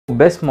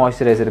Best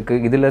moisturiser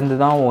இருக்குது, இதுலேருந்து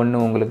தான்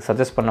ஒன்று உங்களுக்கு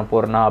சஜஸ்ட் பண்ண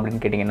போகிறேன்னா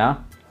அப்படின்னு கேட்டிங்கன்னா,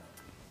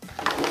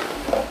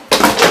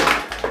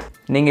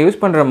 நீங்கள்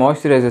யூஸ் பண்ணுற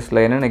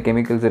மாய்ஸ்சரைசர்ஸில் என்னென்ன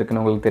கெமிக்கல்ஸ்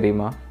இருக்குதுன்னு உங்களுக்கு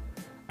தெரியுமா?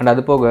 அண்ட்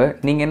அது போக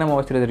நீங்கள் என்ன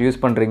மாய்ஸ்சரைசர்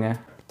யூஸ் பண்ணுறீங்க?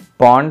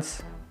 Bonds,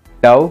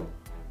 tau,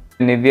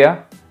 Nivea,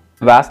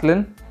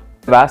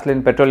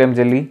 Vaseline petroleum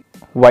jelly,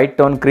 white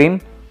tone cream,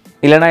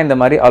 இல்லைனா இந்த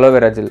மாதிரி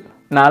அலோவேரா ஜெல்.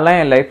 நான்லாம்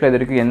என் லைஃப்பில் இது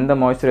வரைக்கும் எந்த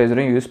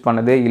மாய்ஸ்சரைசரும் யூஸ்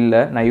பண்ணதே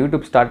இல்லை. நான்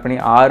யூடியூப் ஸ்டார்ட் பண்ணி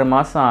 6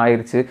 மாதம்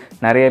ஆயிடுச்சு.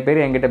 நிறைய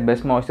பேர் என்கிட்ட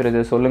பெஸ்ட்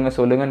மாய்ஸ்சரைசர்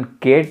சொல்லுங்கன்னு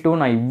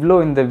கேட்டும் நான் இவ்வளோ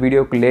இந்த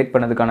வீடியோக்கு லேட்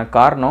பண்ணதுக்கான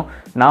காரணம்,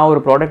 நான்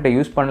ஒரு ப்ராடக்ட்டை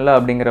யூஸ் பண்ணல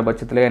அப்படிங்கிற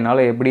பட்சத்தில்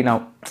என்னால் எப்படி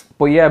நான்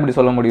பொய்யா எப்படி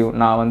சொல்ல முடியும்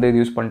நான் வந்து இது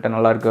யூஸ் பண்ணிட்டேன்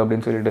நல்லாயிருக்கு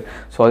அப்படின்னு சொல்லிட்டு.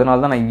 ஸோ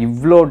அதனால தான் நான்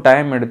இவ்வளோ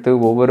டைம் எடுத்து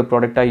ஒவ்வொரு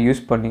ப்ராடக்டாக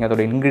யூஸ் பண்ணி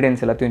அதோட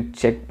இன்க்ரீடியன்ஸ் எல்லாத்தையும்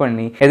செக்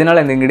பண்ணி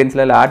எதனால் இந்த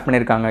இன்க்ரீடியன்ஸ்லாம் ஆட்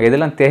பண்ணியிருக்காங்க,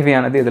 எதெல்லாம்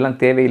தேவையானது, எதெல்லாம்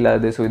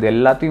தேவையில்லாது, ஸோ இது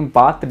எல்லாத்தையும்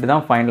பார்த்துட்டு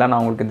தான் ஃபைனலாக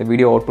நான் உங்களுக்கு இந்த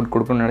வீடியோ அவுட்புட்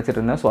கொடுக்கணும்னு நினச்சிட்டு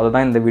இருந்தேன். ஸோ அதை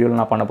தான் இந்த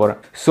வீடியோவில் நான் பண்ண போகிறேன்.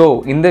 ஸோ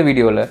இந்த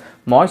வீடியோவில்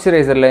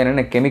மாய்ஸ்சரைசரில்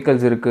என்னென்ன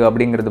கெமிக்கல்ஸ் இருக்குது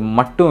அப்படிங்கிறது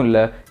மட்டும்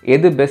இல்லை,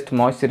 எது பெஸ்ட்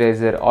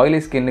மாய்ஸ்சரைசர்,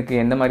 ஆயிலி ஸ்கின்னுக்கு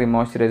எந்த மாதிரி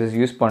மாய்ஸ்சரைசர்ஸ்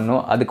யூஸ்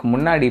பண்ணணும், அதுக்கு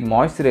முன்னாடி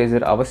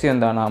மாய்ஸ்சரைசர்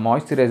அவசியம் தானா,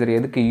 மாய்ஸ்சரைசர்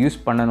எதுக்கு யூஸ்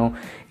பண்ணணும்,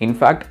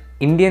 இன்ஃபேக்ட்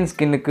இந்தியன்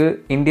ஸ்கின்னுக்கு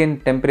இந்தியன்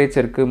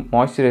டெம்பரேச்சருக்கு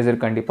மாய்ஸ்சரைசர்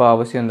கண்டிப்பாக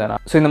அவசியம் தானா.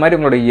 ஸோ இந்த மாதிரி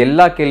உங்களோட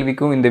எல்லா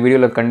கேள்விக்கும் இந்த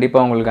வீடியோவில்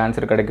கண்டிப்பாக உங்களுக்கு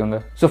ஆன்சர் கிடைக்குங்க.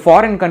 ஸோ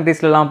ஃபாரின்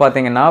கண்ட்ரீஸ்லாம்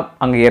பார்த்தீங்கன்னா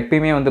அங்கே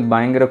எப்பயுமே வந்து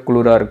பயங்கர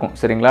குளிராக இருக்கும்,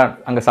 சரிங்களா?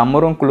 அங்கே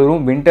சம்மரும்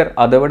குளிரும், வின்டர்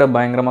அதை விட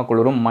பயங்கரமாக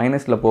குளிரும்,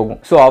 மைனஸில்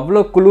போகும். ஸோ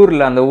அவ்வளோ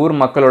குளிரில் அந்த ஊர்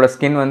மக்களோட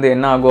ஸ்கின் வந்து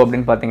என்ன ஆகும்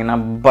அப்படின்னு பார்த்தீங்கன்னா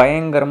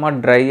பயங்கரமாக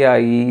ட்ரை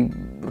ஆகி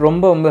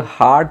ரொம்ப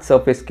ஹார்ட்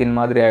சர்ஃபேஸ் ஸ்கின்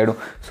மாதிரி ஆகிடும்.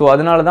 ஸோ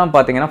அதனால தான்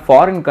பார்த்தீங்கன்னா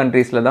ஃபாரின்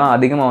கண்ட்ரீஸில் தான்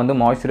அதிகமாக வந்து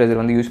மாய்ஸ்சரைசர்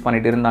வந்து யூஸ்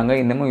பண்ணிட்டு இருந்தாங்க,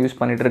 இன்னமும் யூஸ்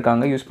பண்ணிட்டு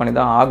இருக்காங்க, யூஸ் பண்ணி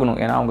தான் ஆகணும்,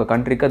 ஏன்னா அவங்க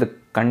கண்ட்ரிக்கு அது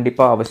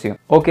கண்டிப்பாக அவசியம்.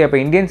 ஓகே, அப்போ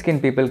இந்தியன்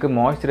ஸ்கின் பீப்புளுக்கு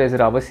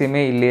மாய்ஸ்சரைசர்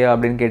அவசியமே இல்லையா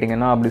அப்படின்னு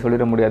கேட்டிங்கன்னா அப்படி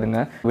சொல்லிட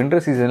முடியாதுங்க.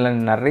 வின்டர்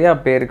சீசனில் நிறையா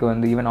பேருக்கு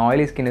வந்து ஈவன்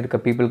ஆயிலி ஸ்கின் இருக்க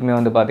பீப்புளுக்குமே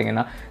வந்து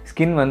பார்த்திங்கன்னா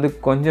ஸ்கின் வந்து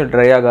கொஞ்சம்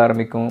ட்ரை ஆக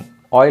ஆரம்பிக்கும்,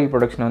 ஆயில்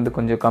ப்ரொடக்ஷன் வந்து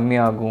கொஞ்சம்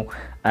கம்மியாகும்,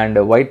 and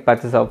white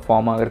patches of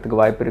form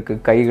ஆகிறதுக்கு வாய்ப்பு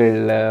இருக்குது,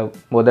 கைகளில்,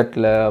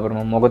 உதட்டில்,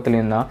 அப்புறமா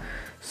முகத்துலேயும் தான்.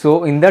 ஸோ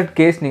இன் தட்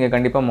கேஸ் நீங்கள்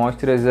கண்டிப்பாக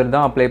மாய்ஸ்சரைசர்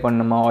தான் அப்ளை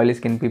பண்ணணுமா ஆயிலி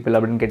ஸ்கின் பீப்புள்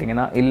அப்படின்னு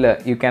கேட்டிங்கன்னா இல்லை,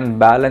 you can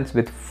balance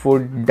with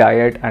food,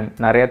 diet and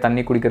நிறையா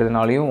தண்ணி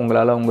குடிக்கிறதுனாலையும்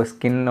உங்களால் உங்கள்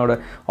ஸ்கின்னோட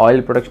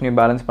ஆயில் ப்ரொடக்ஷனையும்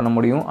பேலன்ஸ் பண்ண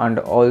முடியும்,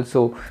 அண்ட்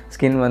ஆல்சோ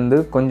ஸ்கின் வந்து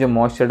கொஞ்சம்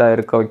மாய்ஸ்சர்டாக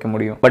இருக்க வைக்க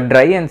முடியும். But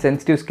try and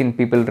sensitive skin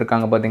people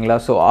இருக்காங்க பார்த்தீங்களா,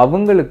 ஸோ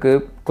அவங்களுக்கு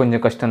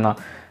கொஞ்சம் கஷ்டம்தான்.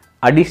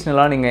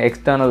 அடிஷ்னலாக நீங்கள்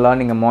எக்ஸ்டர்னலாக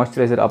நீங்கள்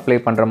மாய்ஸ்சரைசர் அப்ளை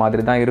பண்ணுற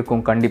மாதிரி தான்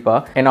இருக்கும் கண்டிப்பாக.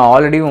 ஏன்னா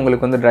ஆல்ரெடி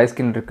உங்களுக்கு வந்து ட்ரை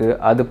ஸ்கின் இருக்குது,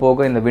 அது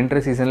போக இந்த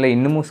வின்டர் சீசனில்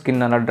இன்னமும்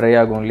ஸ்கின் நல்லா ட்ரை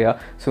ஆகும் இல்லையா?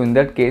 ஸோ இந்த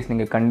தட் கேஸ்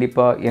நீங்கள்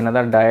கண்டிப்பாக என்ன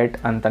தான் டயட்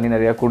அண்ட் தண்ணி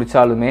நிறையா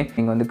குடித்தாலுமே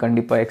நீங்கள் வந்து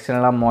கண்டிப்பாக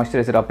எக்ஸ்டர்னலாக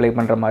மாய்ஸ்சரைசர் அப்ளை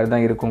பண்ணுற மாதிரி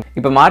தான் இருக்கும்.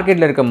 இப்போ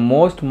மார்க்கெட்டில் இருக்க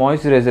மோஸ்ட்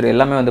மாய்ஸ்சரைசர்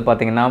எல்லாமே வந்து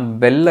பார்த்தீங்கன்னா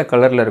வெள்ளை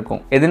கலரில்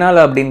இருக்கும்.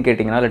 எதனால் அப்படின்னு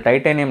கேட்டிங்கன்னா அது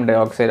டைட்டானியம் டை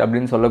ஆக்சைடு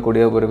அப்படின்னு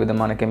சொல்லக்கூடிய ஒரு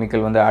விதமான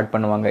கெமிக்கல் வந்து ஆட்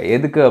பண்ணுவாங்க.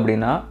 எதுக்கு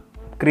அப்படின்னா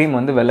க்ரீம்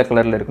வந்து வெள்ளை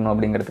கலரில் இருக்கணும்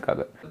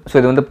அப்படிங்கிறதுக்காக. ஸோ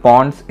இது வந்து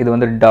பாண்ட்ஸ், இது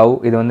வந்து டவ்,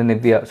 இது வந்து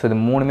நிவ்யா. ஸோ இது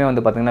மூணுமே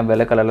வந்து பார்த்திங்கன்னா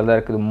வெள்ளை கலரில் தான்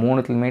இருக்குது.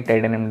 மூணுத்துலையுமே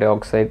டைட்டானியம் டை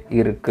ஆக்சைடு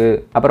இருக்குது.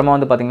 அப்புறமா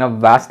வந்து பார்த்திங்கன்னா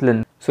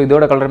வாஸ்லின். ஸோ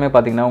இதோட கலருமே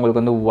பார்த்திங்கன்னா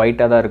உங்களுக்கு வந்து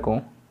ஒயிட்டாக தான்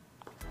இருக்கும்.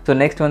 ஸோ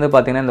நெக்ஸ்ட் வந்து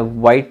பார்த்திங்கன்னா இந்த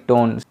ஒயிட்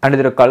டோன்ஸ், அண்ட்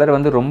இதோட கலர்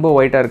வந்து ரொம்ப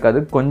ஒயிட்டாக இருக்காது,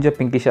 கொஞ்சம்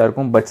பிங்கிஷாக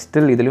இருக்கும், பட்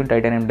ஸ்டில் இதுலையும்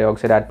டைட்டானியம் டை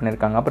ஆக்சைடு ஆட்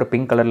பண்ணியிருக்காங்க. அப்புறம்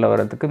பிங்க் கலரில்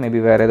வரதுக்கு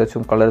மேபி வேறு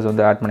ஏதாச்சும் கலர்ஸ்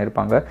வந்து ஆட்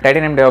பண்ணியிருப்பாங்க.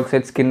 டைட்டானியம் டை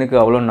ஆக்சைடு ஸ்கின்னுக்கு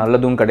அவ்வளோ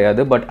நல்லதும்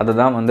கிடையாது, பட் அதை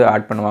தான் வந்து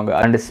ஆட் பண்ணுவாங்க.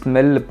 அண்ட்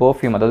ஸ்மெல்,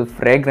 பர்ஃப்யூம், அதாவது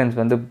ஃப்ரேக்ரன்ஸ்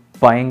வந்து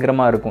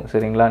பயங்கரமாக இருக்கும்,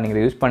 சரிங்களா?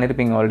 நீங்கள் யூஸ்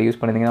பண்ணியிருப்பீங்க, ஆல்ரெடி யூஸ்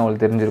பண்ணியிருந்தீங்கன்னா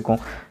உங்களுக்கு தெரிஞ்சிருக்கும்.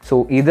 ஸோ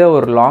இதை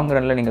ஒரு லாங்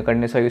ரனில் நீங்கள்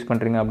கண்டினியூஸாக யூஸ்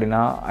பண்ணுறீங்க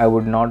அப்படின்னா I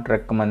would not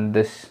recommend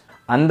this.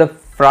 அந்த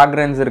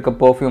ஃப்ராக்ரன்ஸ் இருக்க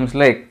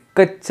பர்ஃப்யூம்ஸில்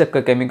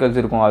எக்கச்சக்க கெமிக்கல்ஸ்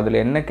இருக்கும்.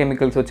 அதில் என்ன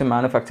கெமிக்கல்ஸ் வச்சு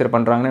மேனுஃபேக்சர்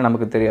பண்ணுறாங்கன்னு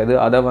நமக்கு தெரியாது.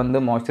 அதை வந்து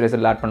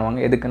மாய்ஸ்சரைசரில் ஆட் பண்ணுவாங்க.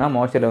 எதுக்குன்னா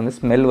மாய்ஸ்சரைசர் வந்து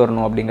ஸ்மெல்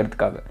வரணும்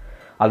அப்படிங்கிறதுக்காக.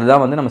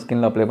 அதுதான் வந்து நம்ம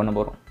ஸ்கின்னில் அப்ளை பண்ண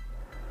போகிறோம்.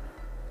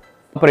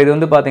 அப்புறம் இது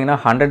வந்து பார்த்தீங்கன்னா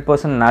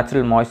 100%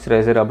 நேச்சுரல்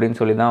மாய்ஸ்சரைசர் அப்படின்னு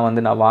சொல்லி தான்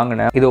வந்து நான்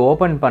வாங்கினேன். இது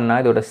ஓப்பன்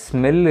பண்ணால் இதோட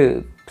ஸ்மெல்லு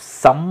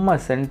செம்ம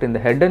சென்ட். இந்த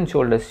ஹெட் அண்ட்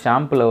ஷோல்டர்ஸ்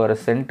ஷாம்பில் வர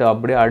சென்ட்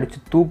அப்படியே அடித்து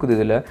தூக்குது.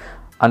 இதில்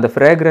அந்த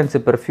ஃப்ரேக்ரன்ஸு,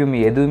 பெர்ஃப்யூம்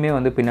எதுவுமே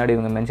வந்து பின்னாடி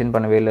இவங்க மென்ஷன்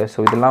பண்ணவே இல்லை. ஸோ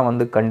இதெல்லாம்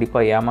வந்து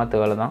கண்டிப்பாக ஏமாற்ற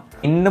வேலை தான்.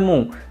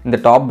 இன்னமும் இந்த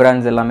டாப்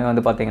பிராண்ட்ஸ் எல்லாமே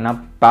வந்து பார்த்திங்கன்னா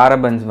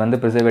பேரபன்ஸ் வந்து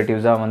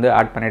ப்ரிசர்வேட்டிவ்ஸாக வந்து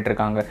ஆட்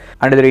பண்ணிகிட்ருக்காங்க.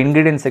 அண்ட் இதில்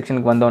இன்க்ரீடியன்ட்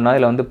செக்ஷனுக்கு வந்தோன்னா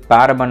இதில் வந்து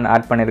பேரபன்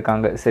ஆட்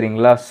பண்ணியிருக்காங்க,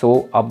 சரிங்களா? ஸோ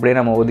அப்படியே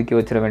நம்ம ஒதுக்கி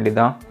வச்சிட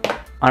வேண்டியதான்.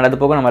 அண்ட் அது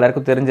போக நம்ம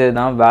எல்லாருக்கும் தெரிஞ்சது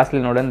தான்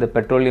வாஸ்லினோட இந்த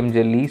பெட்ரோலியம்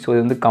ஜெல்லி. ஸோ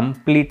இது வந்து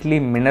completely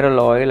mineral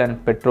oil and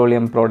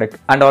petroleum product.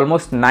 And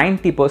almost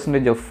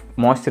 90% of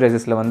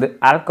மாய்ஸ்சரைசர்ஸில் வந்து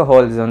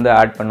ஆல்கஹால்ஸ் வந்து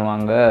ஆட்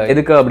பண்ணுவாங்க.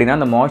 எதுக்கு அப்படின்னா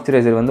அந்த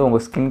மாய்ஸ்சரைசர் வந்து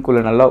உங்கள்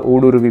ஸ்கின்குள்ளே நல்லா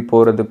ஊடுருவி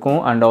போகிறதுக்கும்,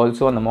 அண்ட்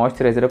ஆல்சோ அந்த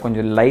மாய்ஸ்சரைசரை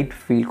கொஞ்சம் லைட்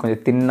ஃபீல்,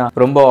 கொஞ்சம் தின்னாக,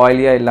 ரொம்ப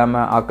ஆயிலியாக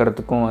இல்லாமல்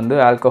ஆக்கிறதுக்கும் வந்து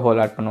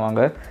ஆல்கஹால் ஆட்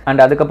பண்ணுவாங்க.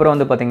 அண்ட் அதுக்கப்புறம்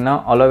வந்து பார்த்திங்கன்னா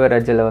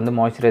அலோவேரா ஜெல்லை வந்து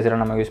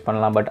மாய்ஸ்சரைசராக நம்ம யூஸ்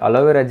பண்ணலாம். பட்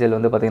அலோவேரா ஜெல்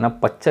வந்து பார்த்திங்கன்னா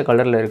பச்சை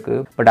கலரில்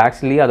இருக்குது. பட்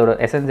ஆக்சுவலி அதோட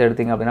எசன்ஸ்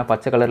எடுத்திங்க அப்படின்னா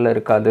பச்சை கலரில்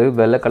இருக்காது,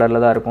 வெள்ளை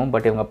கலரில் தான் இருக்கும்.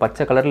 பட் இவங்க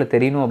பச்சை கலரில்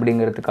தெரியணும்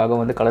அப்படிங்கிறதுக்காக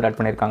வந்து கலர் ஆட்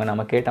பண்ணியிருக்காங்க.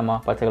 நம்ம கேட்டோமா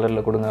பச்சை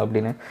கலரில் கொடுங்க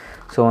அப்படின்னு.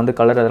 ஸோ வந்து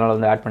கலர் அதனால்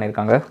வந்து ஆட்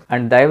பண்ணியிருக்காங்க.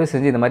 அண்ட் தயவு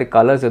செஞ்சு இந்த மாதிரி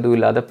கலர்ஸ் எதுவும்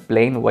இல்லாத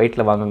பிளெயின்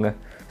ஒயிட்டில் வாங்குங்க.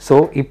 ஸோ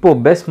இப்போது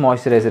பெஸ்ட்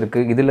மாய்ஸ்சரைசருக்கு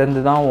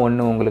இதுலேருந்து தான்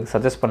ஒன்று உங்களுக்கு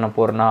சஜஸ்ட் பண்ண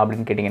போகிறேன்னா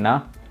அப்படின்னு கேட்டிங்கன்னா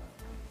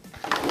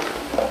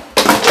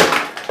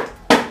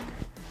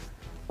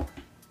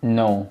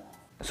நோ.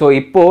 ஸோ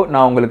இப்போது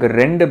நான் உங்களுக்கு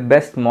 2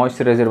 பெஸ்ட்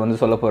மாய்ஸ்சரைசர்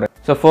வந்து சொல்ல போகிறேன்.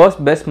 So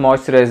first best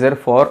moisturiser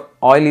for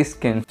oily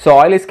skin. So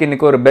oily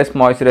ஸ்கின்னுக்கு ஒரு பெஸ்ட்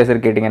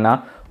மாய்ஸ்சரைசர் கேட்டிங்கன்னா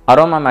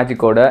அரோமா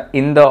மேஜிக்கோட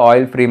இந்த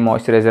ஆயில் ஃப்ரீ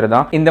மாய்ஸ்சரைசர்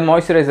தான். இந்த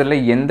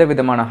மாய்ஸ்சரைசரில் எந்த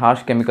விதமான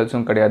ஹார்ஷ்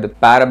கெமிக்கல்ஸும் கிடையாது.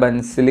 பேரபன்,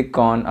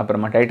 சிலிக்கான்,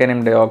 அப்புறமா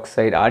titanium di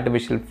oxide,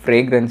 artificial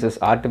fragrances,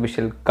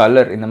 artificial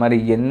colour, இந்த மாதிரி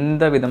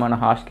எந்த விதமான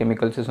ஹார்ஷ்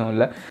கெமிக்கல்ஸும்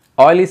இல்லை.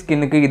 ஆயிலி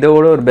ஸ்கின்னுக்கு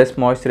இதோட ஒரு பெஸ்ட்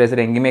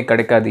மாய்ஸ்சரைசர் எங்கேயுமே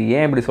கிடைக்காது.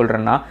 ஏன் இப்படி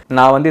சொல்கிறேன்னா,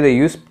 நான் வந்து இதை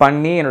யூஸ்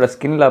பண்ணி என்னோட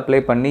ஸ்கின்ல அப்ளை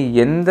பண்ணி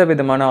எந்த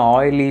விதமான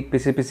ஆயிலி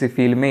பிசி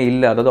ஃபீலுமே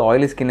இல்லை. அதாவது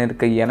ஆயிலி ஸ்கின்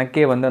இருக்க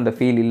எனக்கே வந்து அந்த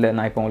ஃபீல் இல்லை.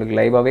 நான் இப்போ உங்களுக்கு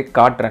லைவாகவே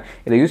காட்டுறேன்.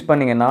 இதை யூஸ்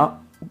பண்ணிங்கன்னா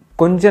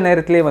கொஞ்ச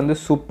நேரத்துலேயே வந்து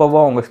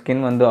சூப்பராக உங்கள்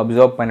ஸ்கின் வந்து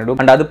அப்சர்வ் பண்ணிவிடும்.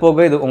 அண்ட் அது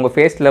போக இது உங்கள்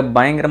ஃபேஸில்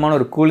பயங்கரமான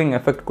ஒரு கூலிங்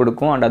எஃபெக்ட்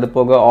கொடுக்கும். அண்ட் அது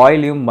போக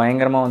ஆயிலையும்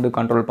பயங்கரமாக வந்து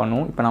கண்ட்ரோல்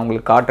பண்ணும். இப்போ நான்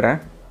உங்களுக்கு காட்டுறேன்.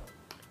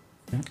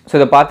 ஸோ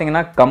இதை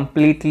பார்த்தீங்கன்னா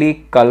கம்ப்ளீட்லி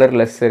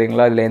கலர்லெஸ்,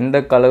 சரிங்களா? இதில் எந்த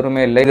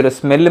கலருமே இல்லை. இதோட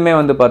ஸ்மெல்லுமே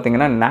வந்து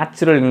பார்த்தீங்கன்னா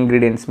நேச்சுரல்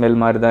இன்க்ரீடியன்ட் ஸ்மெல்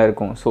மாதிரி தான்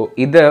இருக்கும். ஸோ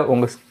இதை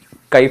உங்கள்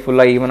கை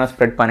ஃபுல்லாக ஈவனாக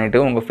ஸ்ப்ரெட்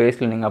பண்ணிவிட்டு உங்கள்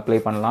ஃபேஸில் நீங்கள் அப்ளை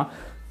பண்ணலாம்.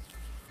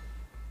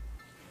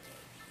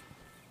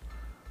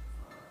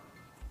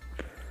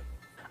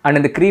 அண்ட்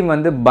இந்த க்ரீம்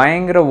வந்து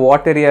பயங்கர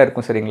வாட்டரியாக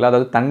இருக்கும், சரிங்களா?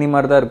 அதாவது தண்ணி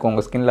மாதிரி தான் இருக்கும்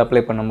உங்கள் ஸ்கின்ல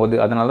அப்ளை பண்ணும்போது.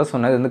 அதனால தான்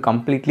சொன்னது வந்து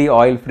கம்ப்ளீட்லி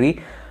ஆயில் ஃப்ரீ.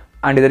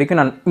 அண்ட் இது வரைக்கும்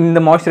நான் இந்த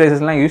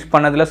மாய்ஸ்சரைசர்ஸ்லாம் யூஸ்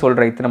பண்ணதில்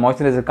சொல்கிறேன். இத்தனை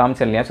மாய்ஸ்சரைசர்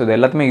காமிச்சேன் இல்லையா? ஸோ இது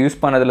எல்லாத்தையுமே யூஸ்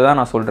பண்ணதில் தான்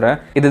நான் சொல்கிறேன்.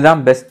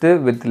 இதுதான் best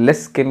with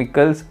less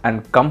chemicals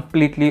and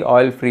completely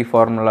oil free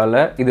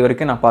ஃபார்முலாவில் இது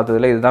வரைக்கும் நான்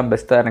பார்த்ததில் இதுதான்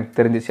பெஸ்ட்டாக எனக்கு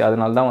தெரிஞ்சிச்சு.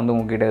 அதனால தான் வந்து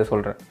உங்ககிட்ட இதை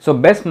சொல்கிறேன். So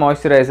best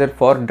moisturiser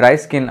for dry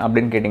skin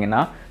அப்படின்னு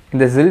கேட்டிங்கன்னா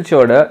இந்த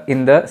ஜில்ச்சோட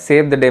இந்த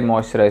சேவ் த டே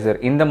மாய்ஸ்சரைசர்.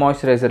 இந்த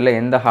மாய்ஸ்சரைசரில்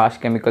எந்த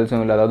ஹார்ஷ்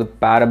கெமிக்கல்ஸும் இல்லை. அதாவது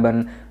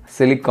paraben,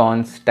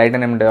 silicones,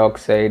 titanium di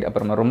oxide,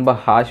 அப்புறமா ரொம்ப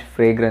ஹார்ஷ்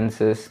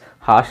ஃப்ரேக்ரன்சஸ்,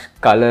 ஹார்ஷ்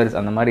கலர்ஸ்,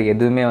 அந்த மாதிரி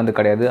எதுவுமே வந்து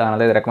கிடையாது.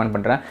 அதனால இதை ரெக்கமெண்ட்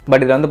பண்ணுறேன்.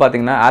 பட் இதில் வந்து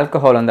பார்த்தீங்கன்னா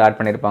ஆல்கஹால் வந்து ஆட்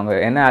பண்ணியிருப்பாங்க.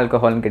 என்ன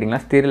ஆல்கஹால்னு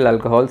கேட்டிங்கன்னா ஸ்டீரியல்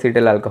ஆல்கஹால்,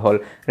 சீட்டல் ஆல்கஹால்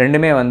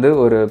ரெண்டுமே வந்து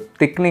ஒரு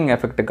திக்னிங்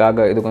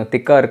எஃபெக்ட்டுக்காக, இது கொஞ்சம்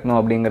திக்காக இருக்கணும்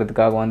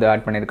அப்படிங்கிறதுக்காக வந்து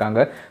ஆட்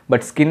பண்ணியிருக்காங்க.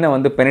 பட் ஸ்கின்னை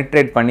வந்து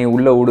பெனிட்ரேட் பண்ணி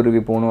உள்ளே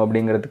ஊடுருவி போகணும்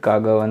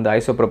அப்படிங்கிறதுக்காக வந்து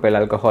ஐசோப்ரோபைல்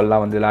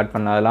ஆல்கஹால்லாம் வந்து ஆட்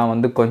பண்ண, அதெல்லாம்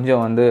வந்து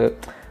கொஞ்சம் வந்து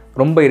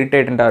ரொம்ப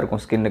இரிட்டேட்டண்ட்டாக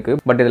இருக்கும் ஸ்கின்னுக்கு.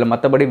 பட் இதில்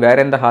மற்றபடி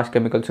வேறு எந்த ஹார்ஷ்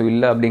கெமிக்கல்ஸும்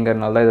இல்லை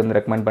அப்படிங்கிறனால தான் இது வந்து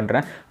ரெக்கமெண்ட்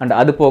பண்ணுறேன். அண்ட்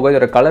அது போக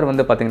இதோட கலர்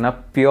வந்து பார்த்திங்கன்னா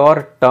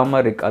பியூர்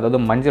டர்மரிக், அதாவது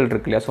மஞ்சள்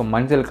இருக்கு இல்லையா? ஸோ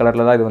மஞ்சள்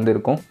கலரில் தான் இது வந்து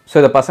இருக்கும். ஸோ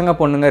இதை பசங்க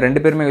பொண்ணுங்க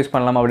ரெண்டு பேருமே யூஸ்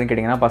பண்ணலாம் அப்படின்னு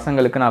கேட்டிங்கன்னா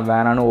பசங்களுக்கு நான்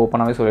வேணான்னு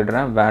ஓப்பனாகவே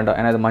சொல்லிடுறேன், வேண்டாம்.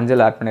 ஏன்னா இது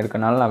மஞ்சள் ஆட்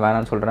பண்ணியிருக்கனால நான்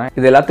வேணான்னு சொல்கிறேன்.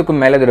 இது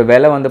எல்லாத்துக்கும் மேலே இதோட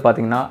விலை வந்து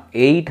பார்த்திங்கன்னா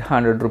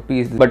 800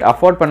 rupees. பட்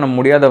அஃபோர்ட் பண்ண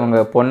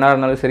முடியாதவங்க, பொண்ணாக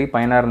இருந்தாலும் சரி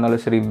பையனாக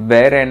இருந்தாலும் சரி,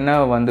 வேறு என்ன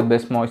வந்து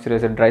பெஸ்ட்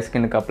மாய்ஸ்சரைசர் ட்ரை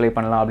ஸ்கின்னுக்கு அப்ளை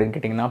பண்ணலாம் அப்படின்னு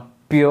கேட்டிங்கன்னா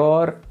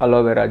பியூர்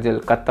அலோவேரா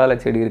ஜெல், கத்தாழை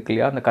செடி இருக்கு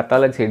இல்லையா? அந்த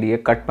கத்தாழை செடியை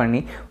கட் பண்ணி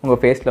உங்கள்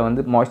ஃபேஸில்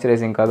வந்து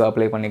மாய்ஸ்சரைசிங்காக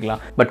அப்ளை பண்ணிக்கலாம்.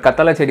 பட்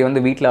கத்தாழை செடி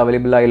வந்து வீட்டில்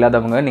அவைலபிளாக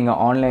இல்லாதவங்க நீங்கள்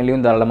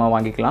ஆன்லைன்லேயும் தாராளமாக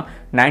வாங்கிக்கலாம்.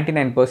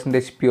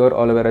 99% பியூர்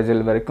அலோவேரா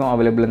ஜெல் வரைக்கும்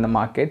அவைலபிள் இந்த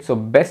மார்க்கெட். ஸோ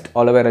பெஸ்ட்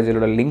அலோவேரா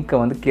ஜெல்லோட லிங்க்கை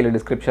வந்து கீழே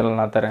டிஸ்கிரிப்ஷனில்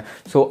நான் தரேன்.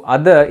 ஸோ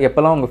அதை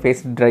எப்போல்லாம் உங்கள்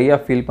ஃபேஸ் ட்ரையாக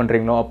ஃபீல்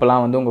பண்ணுறீங்களோ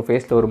அப்போல்லாம் வந்து உங்கள்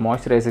ஃபேஸில் ஒரு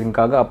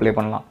மாய்ஸ்சரைசிங்காக அப்ளை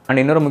பண்ணலாம்.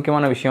 அண்ட் இன்னொரு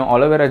முக்கியமான விஷயம்,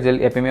 அலோவேரா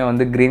ஜெல் எப்பயுமே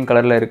வந்து க்ரீன்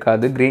கலரில்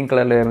இருக்காது. க்ரீன்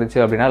கலரில்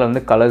இருந்துச்சு அப்படின்னா அதில்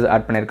வந்து கலர்ஸ்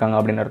ஆட் பண்ணியிருக்காங்க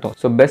அப்படின்னு அர்த்தம்.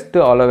 ஸோ பெஸ்ட்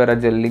அலோவேரா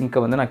ஜெல் லிங்க்கை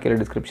வந்து நான் கீழே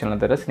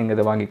டிஸ்கிரிப்ஷனில் தரேன். நீங்கள்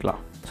இதை வாங்கிக்கலாம்.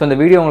 ஸோ இந்த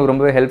வீடியோ உங்களுக்கு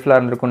ரொம்பவே ஹெல்ப்ஃபுல்லாக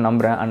இருந்திருக்கும்னு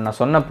நம்புறேன். அண்ட் நான்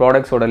சொன்ன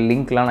ப்ராடக்ட்ஸோட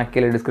லிங்க்லாம் நான்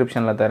கீழே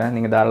டிஸ்கிரிப்ஷனில் தரேன்,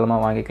 நீங்கள்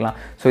தாராளமாக வாங்கிக்கலாம்.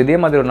 ஸோ இதே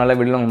மாதிரி ஒரு நல்ல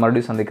வீடியோ உங்களுக்கு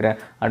மறுபடியும் சந்திக்கிறேன்.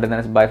 And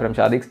then by from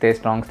Shadik. Stay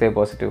strong, stay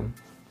positive.